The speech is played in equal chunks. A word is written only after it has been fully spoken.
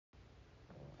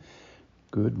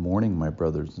Good morning, my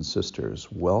brothers and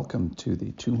sisters. Welcome to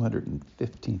the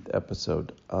 215th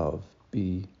episode of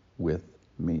Be With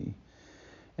Me.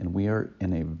 And we are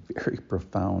in a very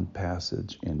profound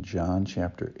passage in John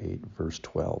chapter 8, verse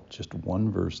 12. Just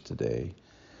one verse today,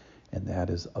 and that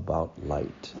is about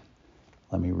light.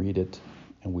 Let me read it,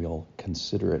 and we'll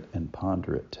consider it and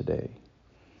ponder it today.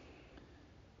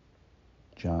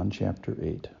 John chapter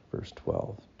 8, verse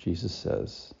 12. Jesus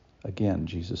says, again,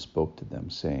 Jesus spoke to them,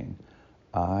 saying,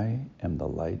 I am the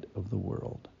light of the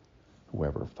world.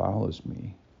 Whoever follows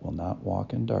me will not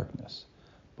walk in darkness,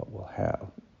 but will have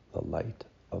the light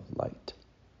of light.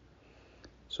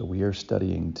 So we are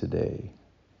studying today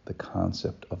the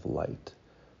concept of light.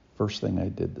 First thing I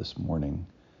did this morning,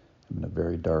 I'm in a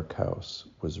very dark house,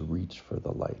 was reach for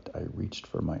the light. I reached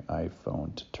for my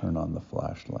iPhone to turn on the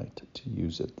flashlight to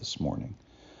use it this morning.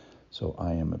 So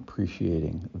I am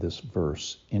appreciating this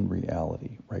verse in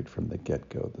reality right from the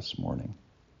get-go this morning.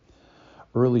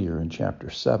 Earlier in chapter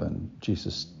 7,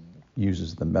 Jesus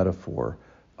uses the metaphor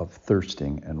of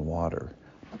thirsting and water.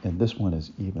 And this one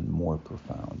is even more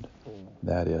profound.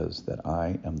 That is, that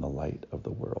I am the light of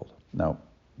the world. Now,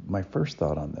 my first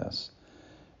thought on this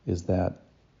is that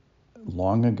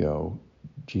long ago,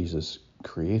 Jesus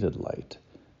created light.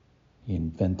 He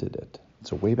invented it.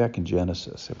 So way back in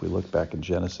Genesis, if we look back in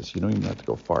Genesis, you don't even have to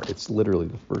go far. It's literally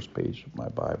the first page of my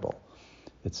Bible.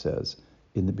 It says,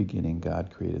 in the beginning, God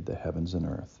created the heavens and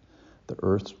earth. The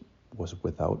earth was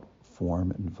without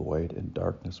form and void, and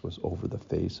darkness was over the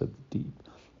face of the deep,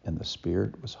 and the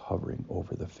Spirit was hovering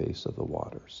over the face of the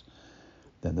waters.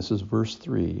 Then this is verse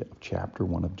 3 of chapter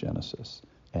 1 of Genesis.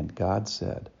 And God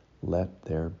said, let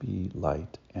there be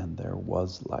light, and there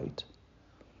was light.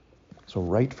 So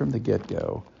right from the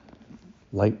get-go,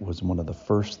 light was one of the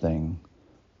first things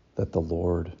that the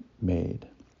Lord made.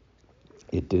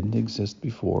 It didn't exist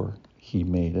before. He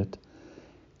made it.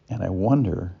 And I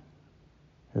wonder,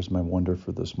 here's my wonder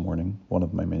for this morning, one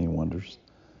of my many wonders.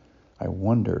 I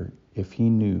wonder if he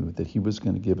knew that he was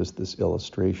going to give us this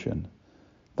illustration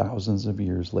thousands of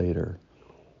years later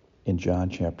in John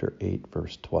chapter 8,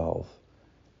 verse 12,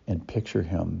 and picture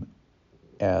him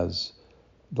as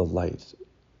the light.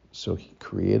 So he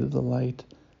created the light,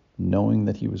 knowing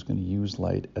that he was going to use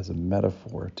light as a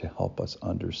metaphor to help us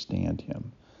understand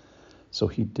him. So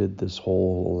he did this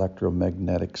whole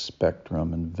electromagnetic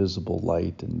spectrum and visible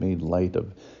light and made light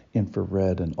of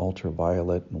infrared and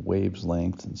ultraviolet and waves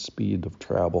length and speed of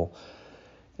travel.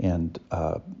 And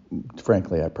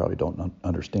frankly, I probably don't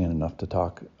understand enough to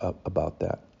talk about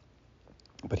that.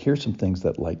 But here's some things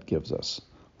that light gives us.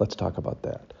 Let's talk about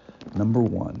that. Number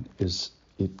one is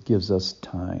it gives us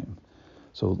time.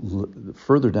 So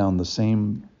further down the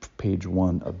same page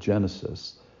 1 of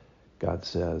Genesis, God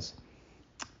says,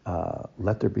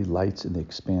 let there be lights in the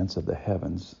expanse of the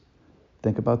heavens.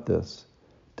 Think about this,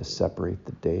 to separate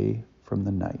the day from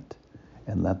the night,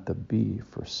 and let them be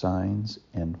for signs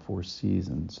and for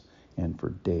seasons and for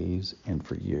days and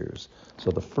for years.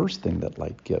 So the first thing that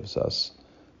light gives us,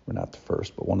 well, not the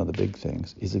first, but one of the big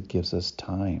things, is it gives us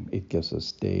time. It gives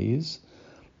us days.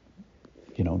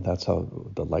 You know, that's how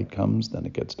the light comes, then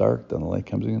it gets dark, then the light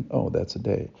comes in. Oh, that's a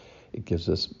day. It gives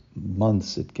us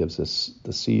months. It gives us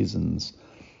the seasons,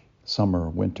 summer,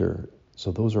 winter.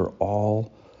 So those are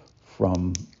all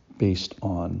based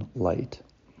on light.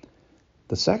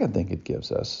 The second thing it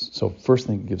gives us, so first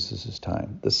thing it gives us is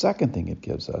time. The second thing it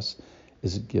gives us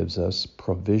is it gives us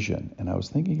provision. And I was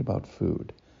thinking about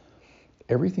food.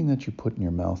 Everything that you put in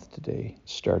your mouth today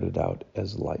started out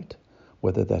as light,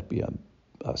 whether that be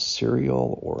a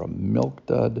cereal or a milk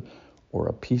dud or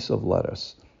a piece of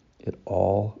lettuce,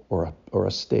 or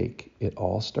a steak, it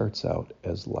all starts out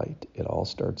as light. It all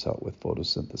starts out with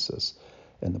photosynthesis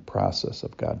and the process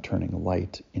of God turning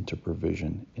light into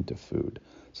provision, into food.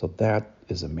 So that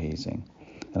is amazing.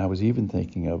 And I was even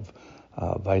thinking of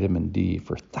vitamin D.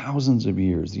 For thousands of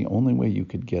years, the only way you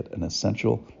could get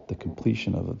the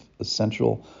completion of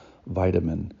essential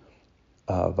vitamin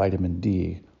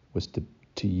D was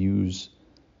to use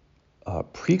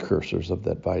precursors of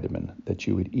that vitamin that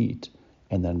you would eat,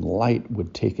 and then light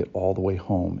would take it all the way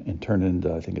home and turn it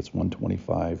into, I think it's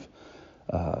 125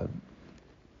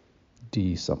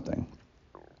 D something.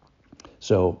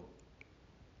 So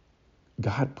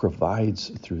God provides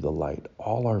through the light.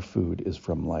 All our food is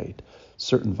from light.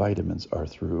 Certain vitamins are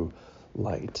through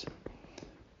light.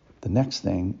 The next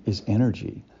thing is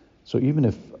energy. So even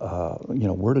if,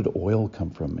 where did oil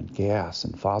come from, and gas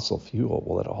and fossil fuel?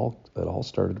 Well, it all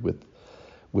started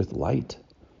with light.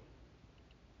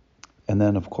 And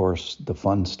then, of course, the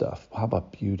fun stuff. How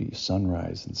about beauty,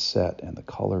 sunrise and set, and the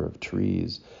color of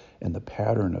trees, and the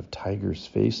pattern of tigers'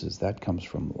 faces? That comes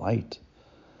from light.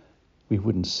 We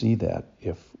wouldn't see that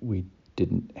if we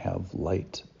didn't have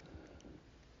light.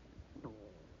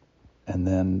 And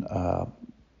then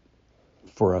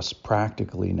for us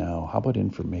practically now, how about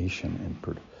information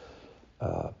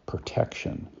and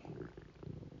protection?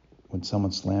 When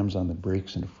someone slams on the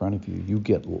brakes in front of you, you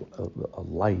get a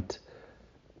light.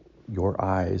 Your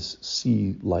eyes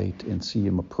see light and see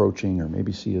him approaching, or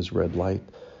maybe see his red light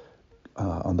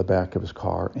on the back of his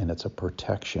car, and it's a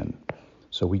protection.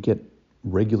 So we get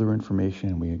regular information,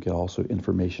 and we get also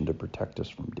information to protect us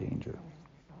from danger.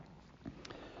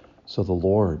 So the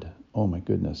Lord, oh my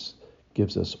goodness,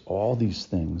 gives us all these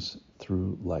things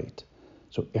through light.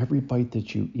 So every bite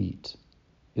that you eat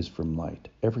is from light.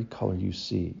 Every color you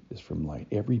see is from light.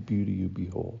 Every beauty you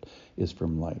behold is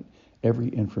from light. Every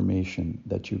information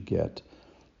that you get,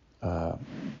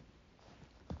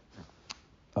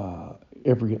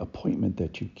 every appointment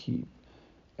that you keep,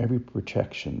 every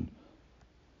protection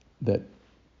that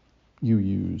you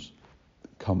use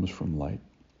comes from light.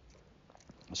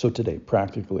 So today,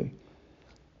 practically,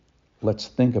 let's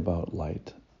think about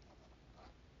light.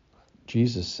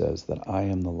 Jesus says that I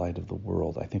am the light of the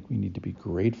world. I think we need to be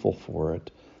grateful for it,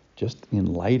 just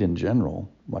in light in general,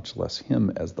 much less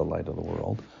him as the light of the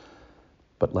world.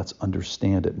 But let's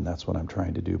understand it, and that's what I'm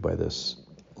trying to do by this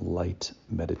light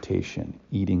meditation,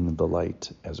 eating the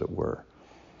light, as it were.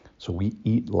 So we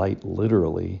eat light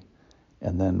literally,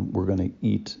 and then we're going to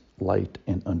eat light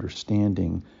and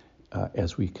understanding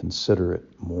as we consider it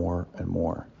more and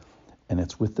more. And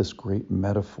it's with this great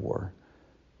metaphor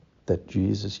that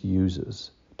Jesus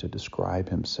uses to describe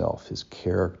himself, his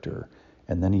character,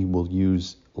 and then he will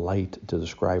use light to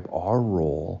describe our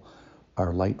role,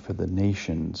 our light for the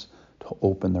nations, to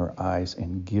open their eyes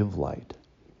and give light.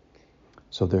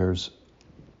 So there's,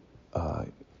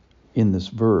 in this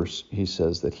verse, he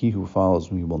says that he who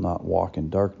follows me will not walk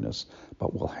in darkness,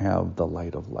 but will have the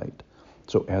light of light.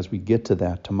 So as we get to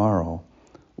that tomorrow,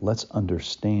 let's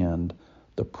understand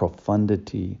the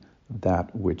profundity of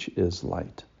that which is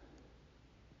light.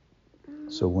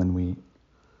 So we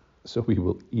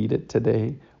will eat it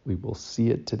today, we will see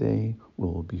it today, we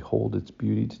will behold its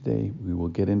beauty today, we will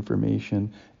get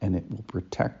information, and it will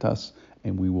protect us,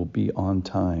 and we will be on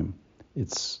time.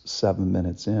 It's 7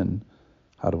 minutes in.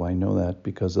 How do I know that?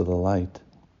 Because of the light.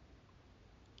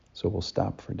 So we'll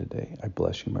stop for today. I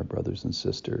bless you, my brothers and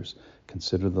sisters.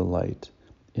 Consider the light.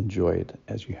 Enjoy it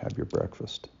as you have your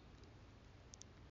breakfast.